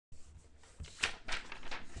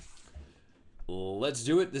Let's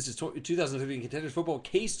do it. This is 2015 Contenders Football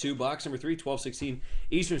Case 2, box number 3, 12:16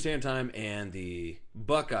 Eastern Standard Time, and the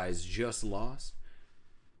Buckeyes just lost.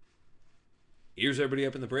 Here's everybody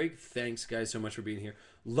up in the break. Thanks, guys, so much for being here.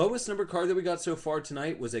 Lowest number card that we got so far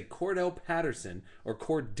tonight was a Cordell Patterson, or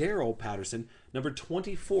Cordero Patterson, number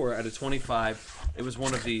 24 out of 25. It was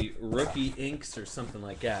one of the rookie inks or something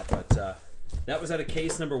like that, but that was out of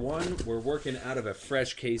case number 1. We're working out of a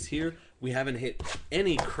fresh case here. We haven't hit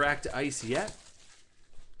any cracked ice yet.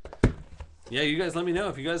 Yeah, you guys let me know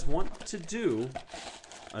if you guys want to do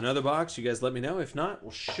another box. You guys let me know. If not,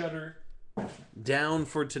 we'll shut her down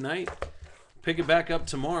for tonight. Pick it back up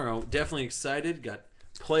tomorrow. Definitely excited. Got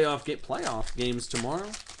playoff games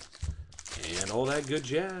tomorrow and all that good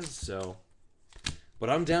jazz. So, but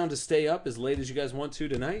I'm down to stay up as late as you guys want to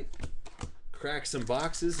tonight. Crack some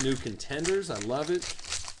boxes, new contenders. I love it.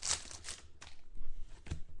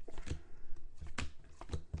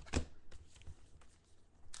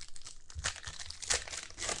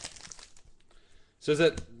 So does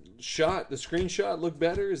that shot, the screenshot, look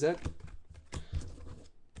better? Is that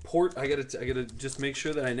port? I gotta just make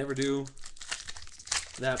sure that I never do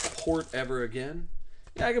that port ever again.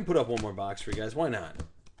 Yeah, I can put up one more box for you guys. Why not?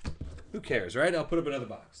 Who cares, right? I'll put up another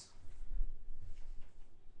box.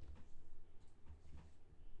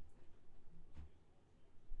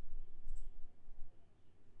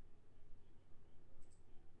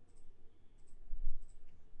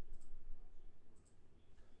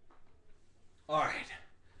 All right,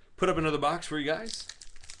 put up another box for you guys.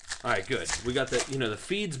 All right, good. We got the, the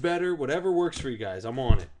feed's better. Whatever works for you guys, I'm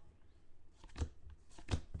on it.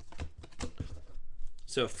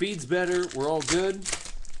 So feed's better. We're all good.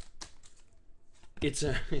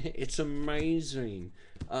 It's amazing.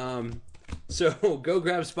 So go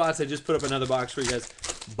grab spots. I just put up another box for you guys.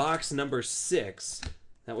 Box number 6.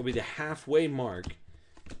 That will be the halfway mark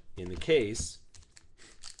in the case.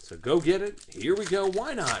 So go get it. Here we go.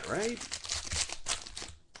 Why not, right?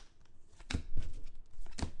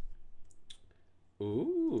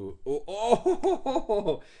 Ooh.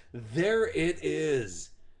 Oh, there it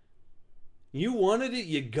is. You wanted it,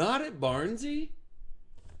 you got it, Barnesy.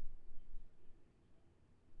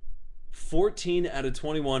 14 out of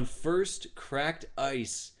 21. First cracked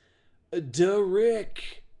ice.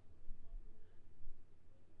 Derrick.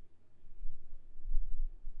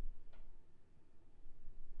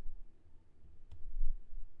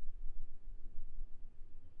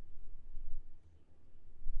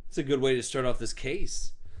 It's a good way to start off this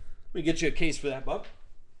case. Let me get you a case for that, bub.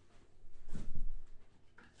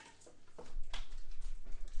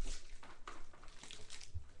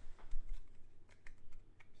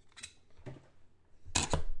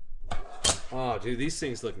 Oh, dude, these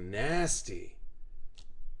things look nasty.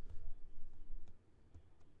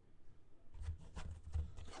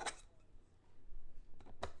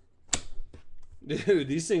 Dude,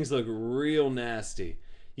 these things look real nasty.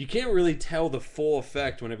 You can't really tell the full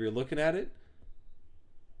effect whenever you're looking at it.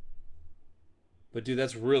 But, dude,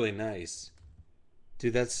 that's really nice.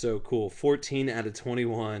 Dude, that's so cool. 14 out of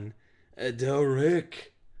 21.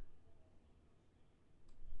 Derrick.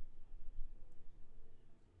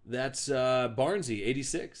 That's Barnesy,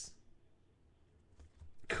 86.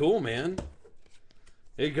 Cool, man.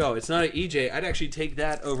 There you go. It's not an EJ. I'd actually take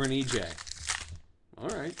that over an EJ. All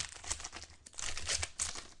right.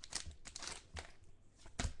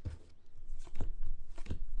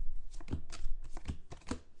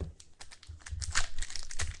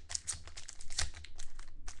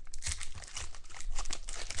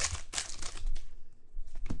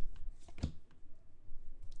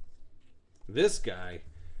 This guy,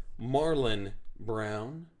 Marlon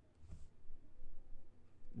Brown,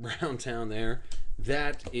 Browntown there,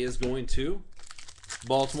 that is going to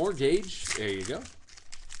Baltimore. Gage, there you go.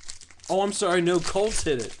 Oh, I'm sorry, no, Colts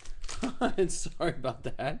hit it. Sorry about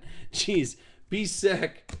that. Jeez, be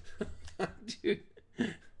sick. Dude.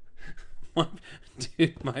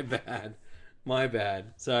 Dude, my bad. My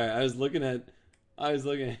bad. Sorry, I was looking.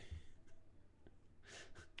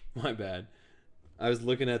 My bad. I was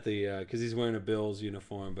looking at the, because he's wearing a Bills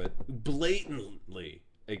uniform, but blatantly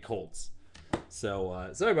a Colts.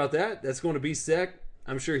 So, sorry about that. That's going to be sick.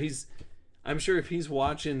 I'm sure if he's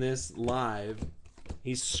watching this live,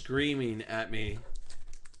 he's screaming at me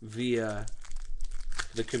via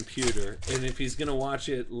the computer. And if he's going to watch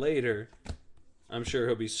it later, I'm sure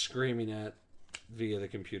he'll be screaming at via the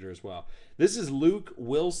computer as well. This is Luke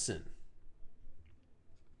Wilson.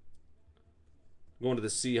 Going to the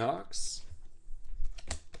Seahawks.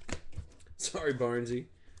 Sorry, Barnesy.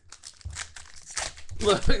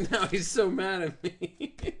 Look, now he's so mad at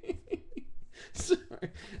me.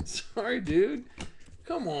 Sorry, dude.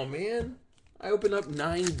 Come on, man. I opened up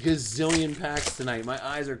 9 gazillion packs tonight. My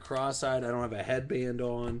eyes are cross-eyed. I don't have a headband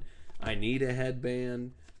on. I need a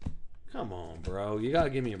headband. Come on, bro. You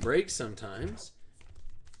gotta give me a break sometimes.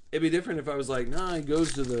 It'd be different if I was like, nah, he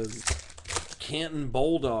goes to the Canton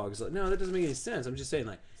Bulldogs. Like, no, that doesn't make any sense. I'm just saying,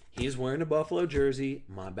 like, he's wearing a Buffalo jersey.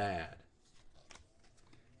 My bad.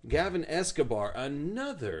 Gavin Escobar,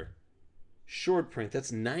 another short print.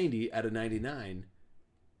 That's 90 out of 99.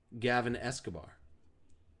 Gavin Escobar.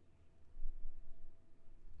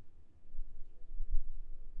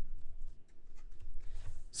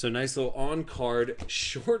 So nice little on-card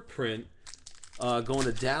short print. Going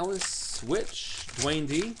to Dallas. Switch. Dwayne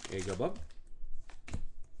D. There you go, bub.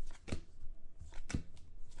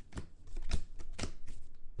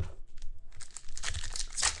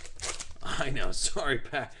 I know. Sorry,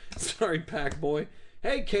 Pack. Sorry, Pack Boy.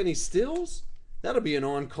 Hey, Kenny Stills. That'll be an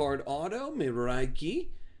on-card auto. Miraiki.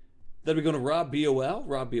 That'll be going to Rob BOL.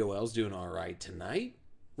 Rob BOL's doing all right tonight.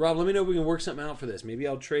 Rob, let me know if we can work something out for this. Maybe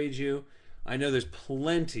I'll trade you. I know there's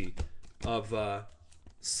plenty of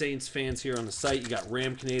Saints fans here on the site. You got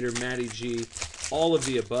Ramkinator, Matty G, all of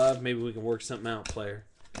the above. Maybe we can work something out, player.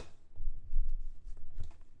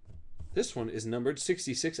 This one is numbered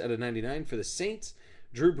 66 out of 99 for the Saints.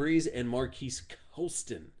 Drew Brees and Marquise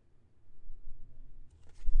Colston.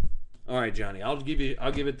 All right, Johnny. I'll give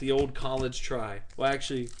it the old college try. Well,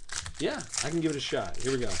 actually, yeah, I can give it a shot.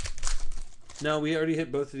 Here we go. No, we already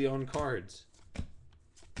hit both of the on cards.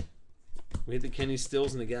 We hit the Kenny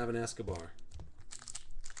Stills and the Gavin Escobar.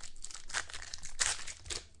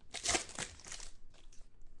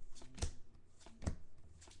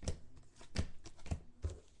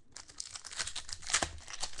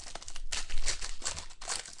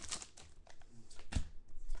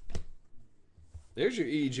 There's your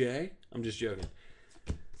EJ. I'm just joking.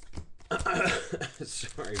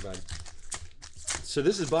 Sorry, bud. So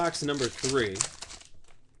this is box number 3.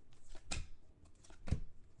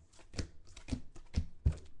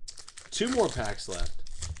 Two more packs left.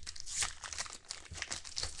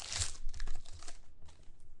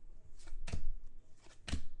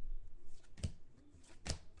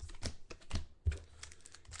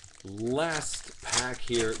 Last pack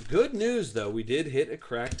here. Good news, though. We did hit a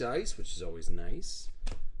cracked ice, which is always nice.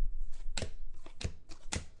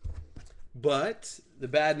 But the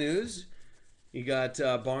bad news, you got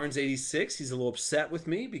Barnes 86. He's a little upset with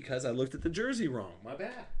me because I looked at the jersey wrong. My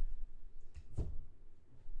bad.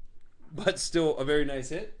 But still a very nice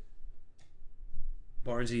hit.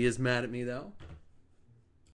 Barnesy is mad at me, though.